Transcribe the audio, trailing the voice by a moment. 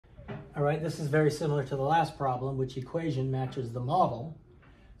All right, this is very similar to the last problem, which equation matches the model.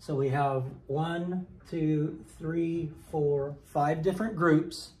 So we have 1, 2, 3, 4, 5 different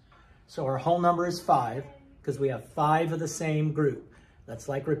groups. So our whole number is 5 because we have 5 of the same group. That's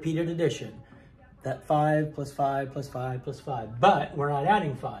like repeated addition. That 5 plus 5 plus 5 plus 5. But we're not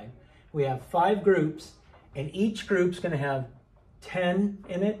adding 5. We have 5 groups, and each group's going to have 10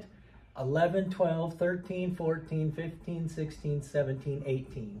 in it, 11, 12, 13, 14, 15, 16, 17,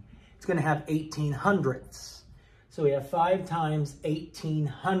 18. It's going to have 18 hundredths. So we have 5 times 18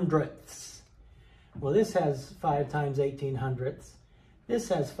 hundredths. Well, this has 5 times 18 hundredths. This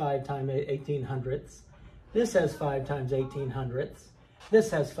has 5 times 18 hundredths. This has 5 times 18 hundredths.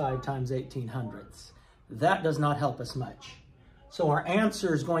 This has 5 times 18 hundredths. That does not help us much. So our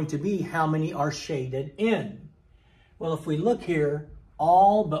answer is going to be how many are shaded in. Well, if we look here,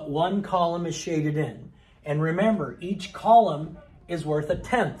 all but one column is shaded in. And remember, each column is worth a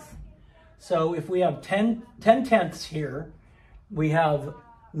tenth. So if we have 10 tenths here, we have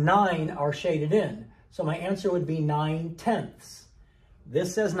 9 are shaded in. So my answer would be 9 tenths.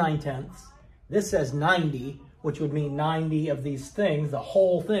 This says 9 tenths. This says 90, which would mean 90 of these things, the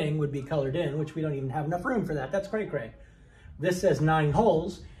whole thing would be colored in, which we don't even have enough room for that. That's cray-cray. This says 9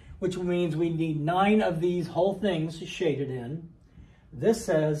 wholes, which means we need 9 of these whole things shaded in. This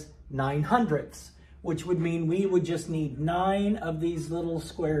says 9 hundredths, which would mean we would just need 9 of these little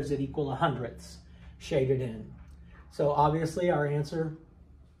squares that equal hundredths shaded in. So obviously our answer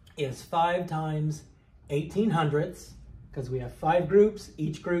is 5 times 18 hundredths, because we have 5 groups.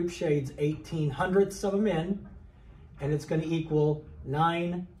 Each group shades 18 hundredths of them in, and it's going to equal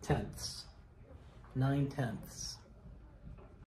 9 tenths. 9 tenths.